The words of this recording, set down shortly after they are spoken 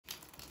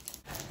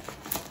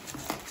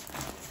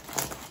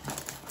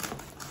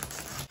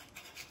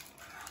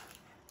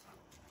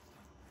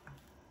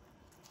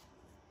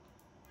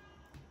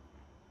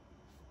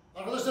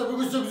Arkadaşlar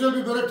bugün size güzel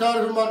bir börek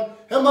tarifim var.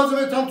 Hem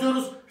malzemeyi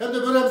tanıtıyoruz hem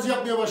de böreğimizi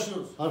yapmaya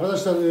başlıyoruz.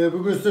 Arkadaşlar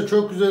bugün size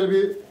çok güzel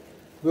bir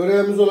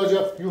böreğimiz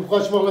olacak. Yufka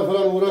açmakla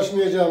falan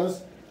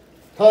uğraşmayacağımız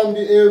tam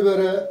bir ev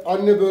böreği,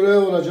 anne böreği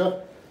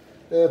olacak.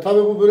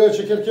 Tabii bu böreği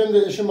çekerken de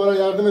eşim bana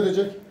yardım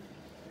edecek.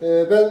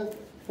 Ben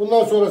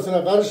bundan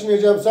sonrasına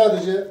karışmayacağım,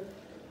 sadece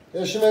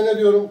eşime ne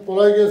diyorum,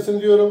 kolay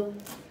gelsin diyorum.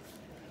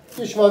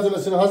 İç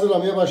malzemesini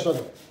hazırlamaya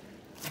başladım.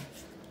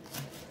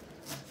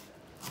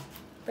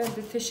 Ben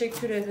de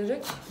teşekkür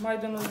ederek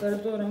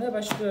maydanozları doğramaya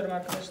başlıyorum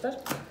arkadaşlar.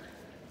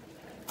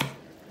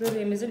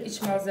 Böreğimizin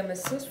iç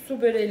malzemesi.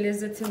 Su böreği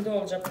lezzetinde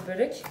olacak bu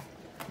börek.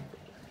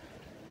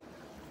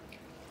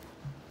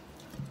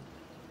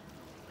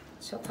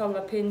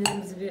 Çatalla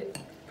peynirimizi bir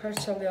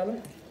parçalayalım.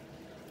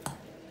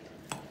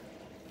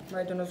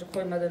 Maydanozu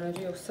koymadan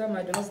önce, yoksa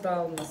maydanoz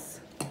dağılmaz.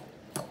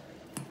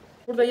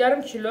 Burada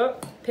yarım kilo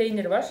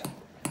peynir var.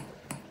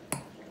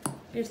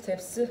 Bir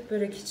tepsi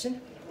börek için.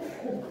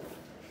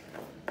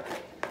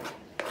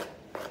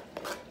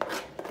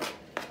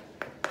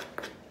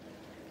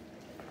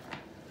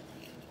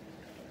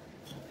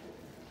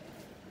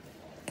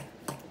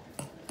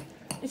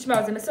 İç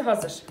malzemesi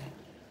hazır.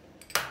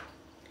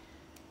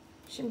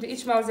 Şimdi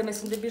iç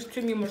malzemesinde bir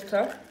tüm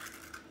yumurta,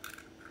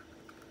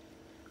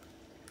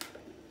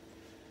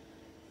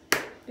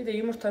 bir de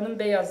yumurtanın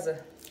beyazı,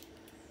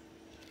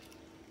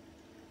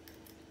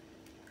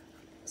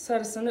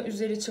 sarısını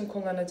üzeri için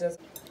kullanacağız.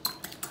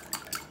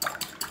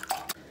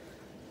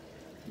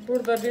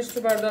 Burada bir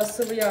su bardağı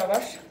sıvı yağ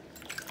var.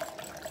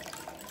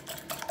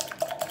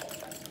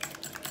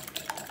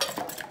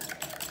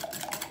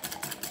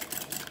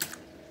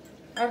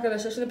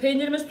 Arkadaşlar şimdi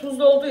peynirimiz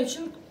tuzlu olduğu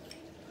için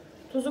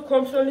tuzu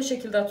kontrollü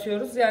şekilde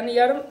atıyoruz. Yani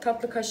yarım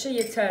tatlı kaşığı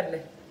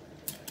yeterli.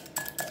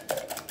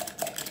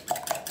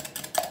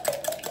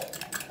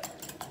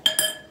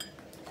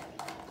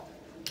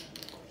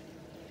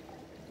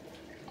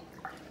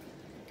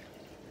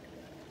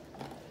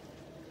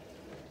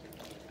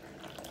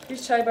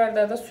 Bir çay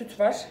bardağı da süt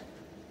var.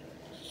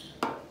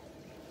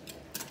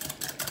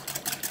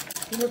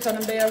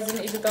 Yumurtanın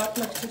beyazını iyice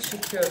dağıtmak için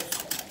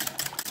çırpıyoruz.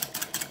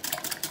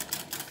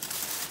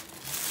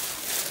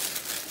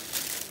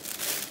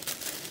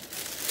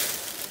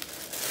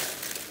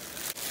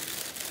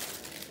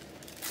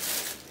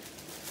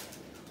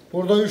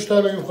 Burada 3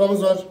 tane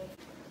yufkamız var.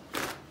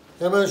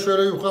 Hemen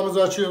şöyle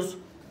yufkamızı açıyoruz.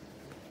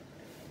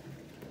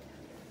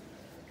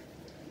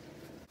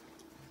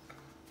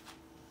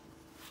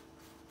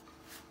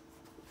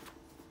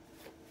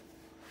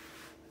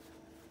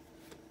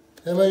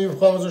 Hemen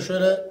yufkamızı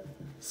şöyle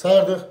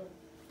sardık.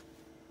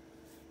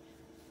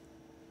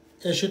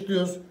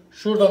 Eşitliyoruz.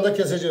 Şuradan da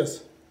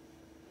keseceğiz.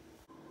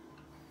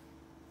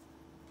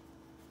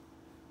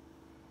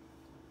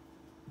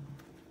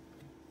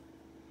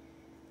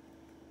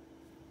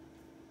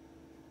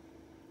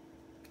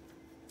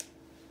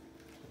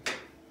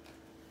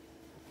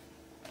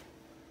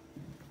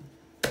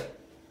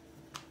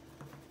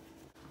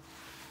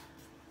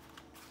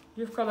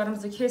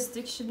 Yufkalarımızı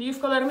kestik. Şimdi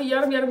yufkalarımı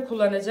yarım yarım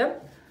kullanacağım.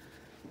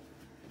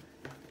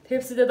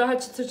 Tepside daha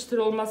çıtır çıtır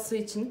olması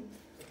için.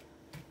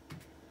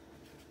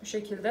 Bu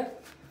şekilde.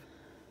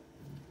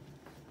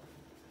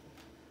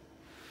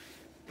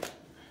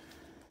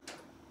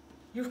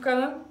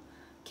 Yufkanın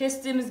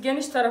kestiğimiz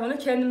geniş tarafını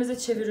kendimize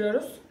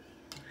çeviriyoruz.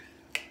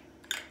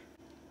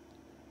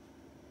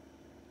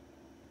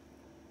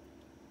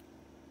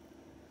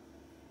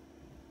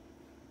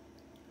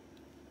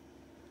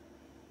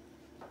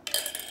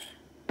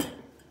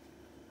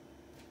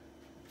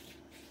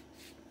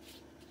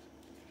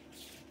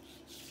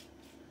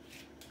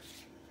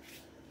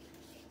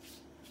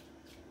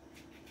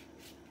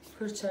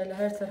 Fırçayla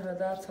her tarafa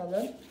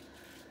dağıtalım.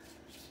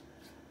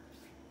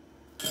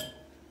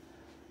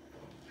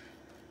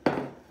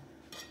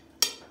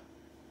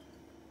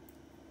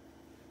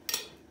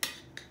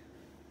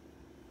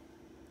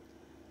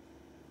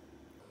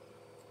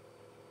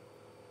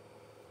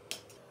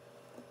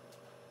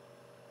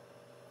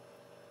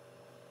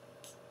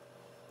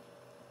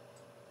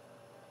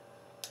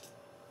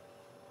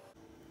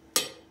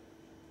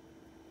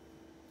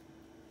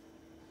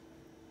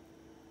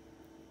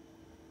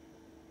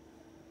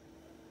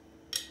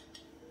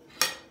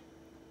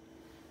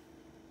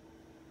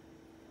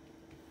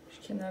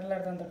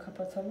 Kenarlardan da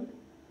kapatalım.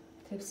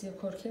 Tepsiye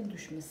korken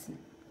düşmesin.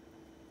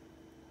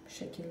 Bu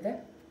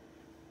şekilde.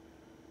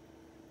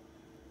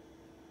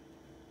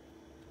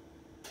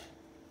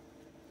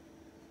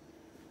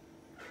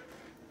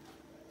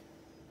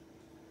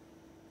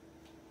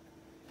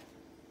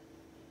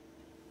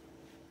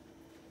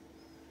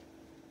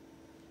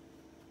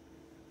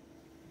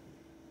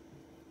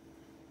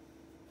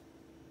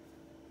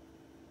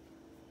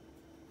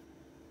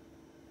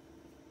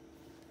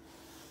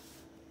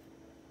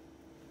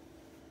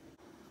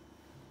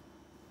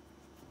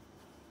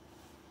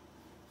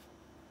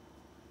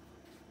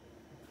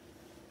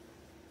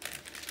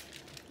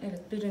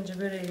 Evet,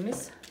 birinci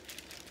böreğimiz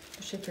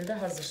bu şekilde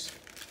hazır.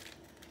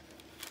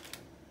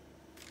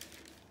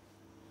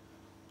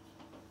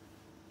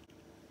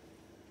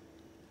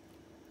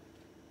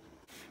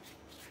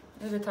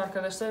 Evet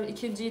arkadaşlar,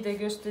 ikinciyi de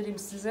göstereyim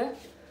size.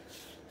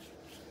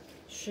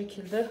 Şu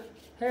şekilde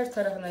her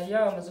tarafına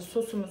yağımızı,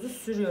 sosumuzu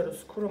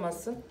sürüyoruz.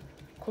 Kurumasın,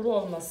 kuru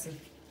olmasın.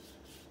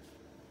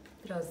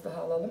 Biraz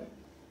daha alalım.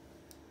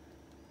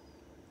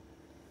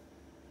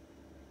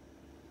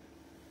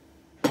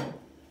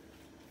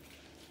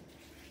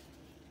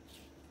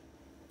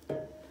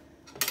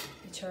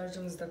 İç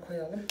harcımızı da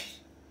koyalım.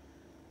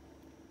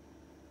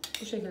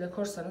 Bu şekilde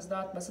korsanız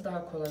dağıtması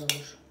daha kolay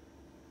olur.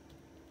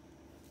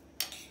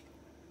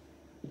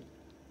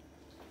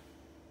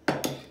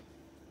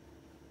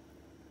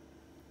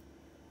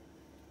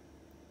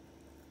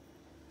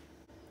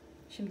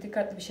 Şimdi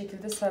dikkatli bir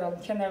şekilde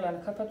saralım.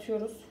 Kenarlarını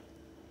kapatıyoruz.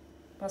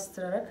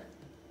 Bastırarak.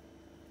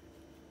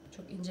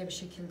 Çok ince bir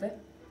şekilde.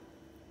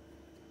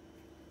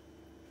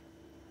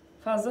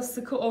 Fazla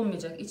sıkı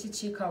olmayacak. İçi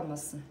çiğ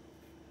kalmasın.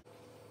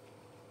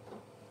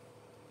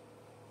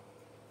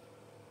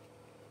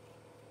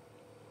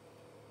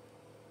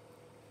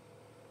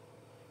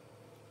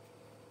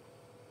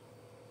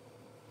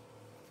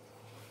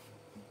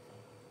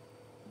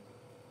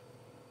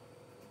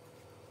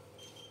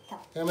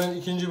 Hemen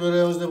ikinci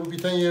böreğimizde bu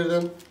biten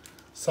yerden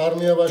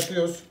sarmaya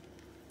başlıyoruz.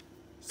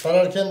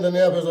 Sararken de ne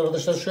yapıyoruz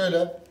arkadaşlar?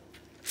 Şöyle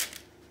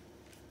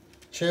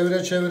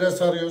çevire çevire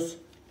sarıyoruz.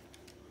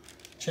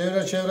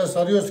 Çevire çevire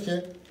sarıyoruz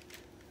ki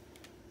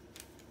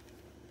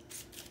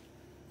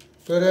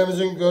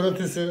böreğimizin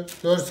görüntüsü,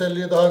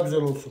 görselliği daha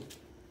güzel olsun.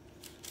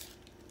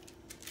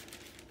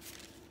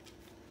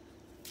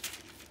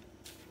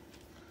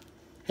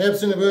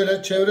 Hepsini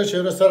böyle çevire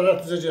çevire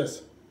sararak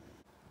dizeceğiz.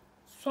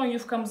 Son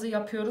yufkamızı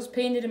yapıyoruz.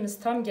 Peynirimiz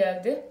tam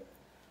geldi.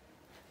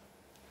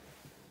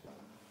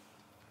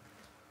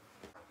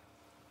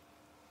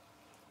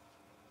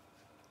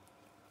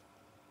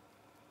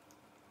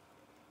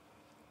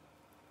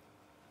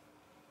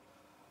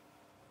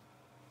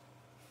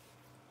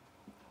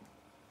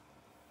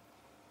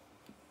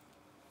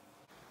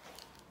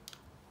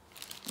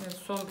 Evet,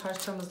 son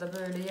parçamızı da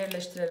böyle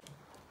yerleştirelim.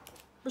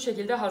 Bu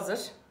şekilde hazır.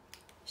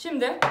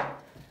 Şimdi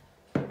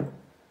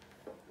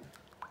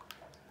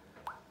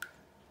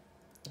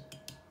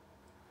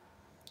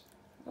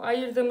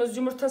ayırdığımız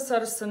yumurta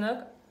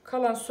sarısını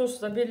kalan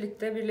sosla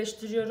birlikte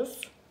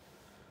birleştiriyoruz.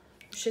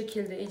 Bu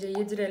şekilde iyice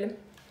yedirelim.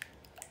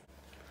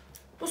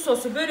 Bu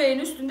sosu böreğin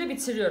üstünde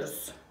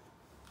bitiriyoruz.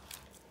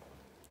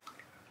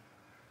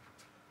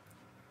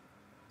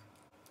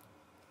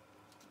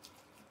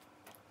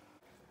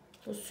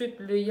 Bu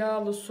sütlü,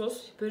 yağlı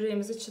sos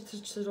böreğimizi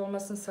çıtır çıtır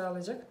olmasını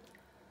sağlayacak.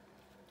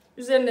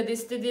 Üzerine de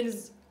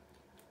istediğiniz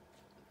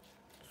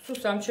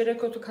susam,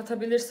 çörek otu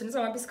katabilirsiniz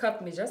ama biz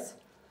katmayacağız.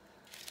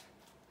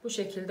 Bu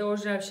şekilde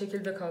orijinal bir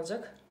şekilde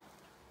kalacak.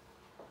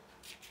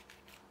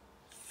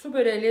 Su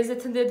böreği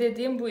lezzetinde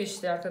dediğim bu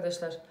işte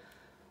arkadaşlar.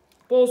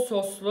 Bol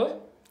soslu.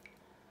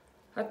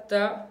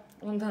 Hatta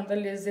ondan da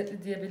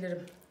lezzetli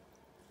diyebilirim.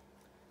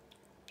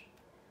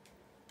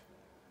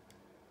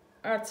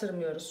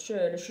 Artırmıyoruz.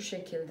 Şöyle şu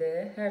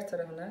şekilde her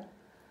tarafına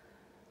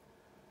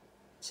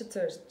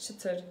çıtır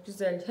çıtır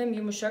güzel, hem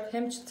yumuşak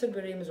hem çıtır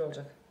böreğimiz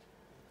olacak.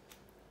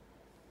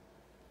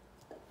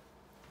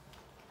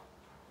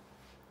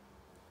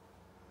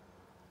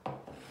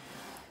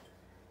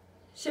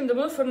 Şimdi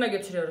bunu fırına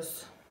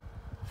götürüyoruz.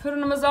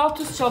 Fırınımız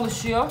alt üst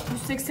çalışıyor.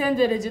 180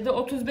 derecede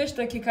 35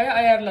 dakikaya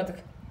ayarladık.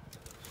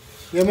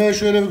 Yemeği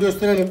şöyle bir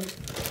gösterelim.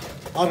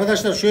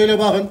 Arkadaşlar şöyle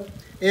bakın.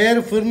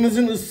 Eğer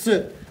fırınınızın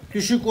ısısı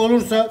düşük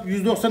olursa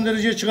 190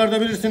 dereceye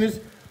çıkartabilirsiniz.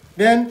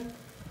 Ben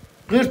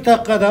 40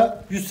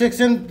 dakikada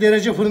 180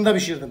 derece fırında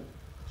pişirdim.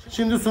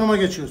 Şimdi sunuma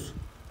geçiyoruz.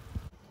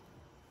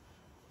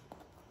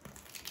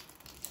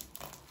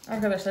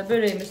 Arkadaşlar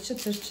böreğimiz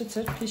çıtır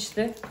çıtır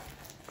pişti.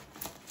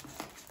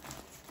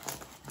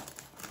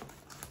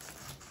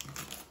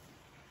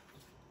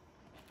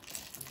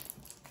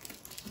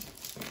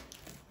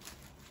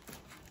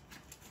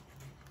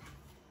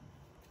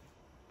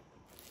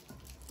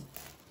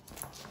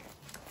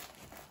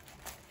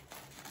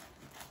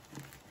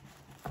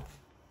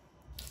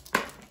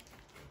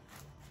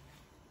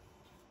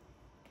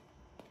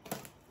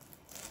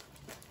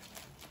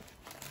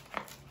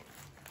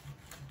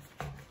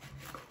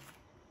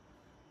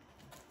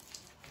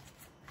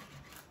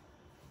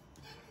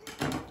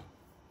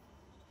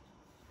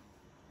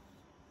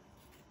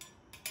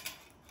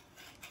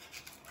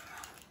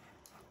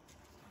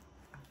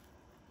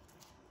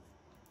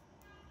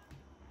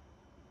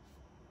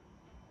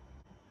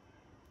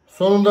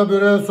 Sonunda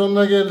böreğin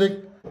sonuna geldik.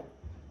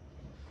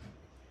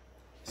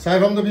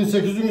 Sayfamda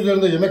 1800'ün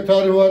üzerinde yemek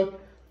tarifi var.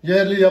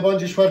 Yerli,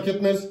 yabancı hiç fark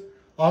etmez.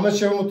 Ahmet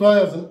Şef Mutfağı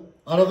yazın.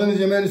 Aradığınız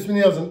yemeğin ismini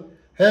yazın.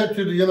 Her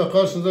türlü yemek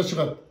karşınıza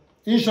çıkar.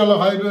 İnşallah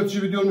hayırlı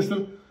öğretici video olmuştur.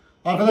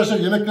 Arkadaşlar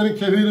yemeklerin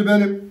kefili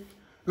benim.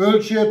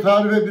 Ölçüye,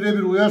 tarife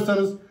birebir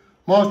uyarsanız,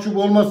 mahcup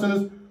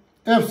olmazsanız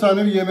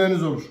efsane bir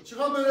yemeğiniz olur.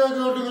 Çıkan böreği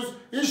gördünüz.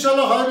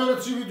 İnşallah hayırlı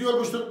öğretici video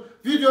olmuştur.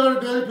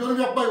 Videoları beğenip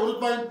yorum yapmayı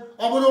unutmayın.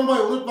 Abone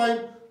olmayı unutmayın.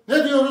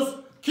 Ne diyoruz?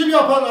 Kim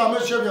yapar?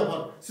 Ahmet Şef yapar.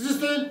 Siz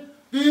isteyin,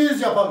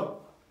 biz yapalım.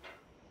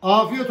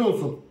 Afiyet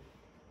olsun.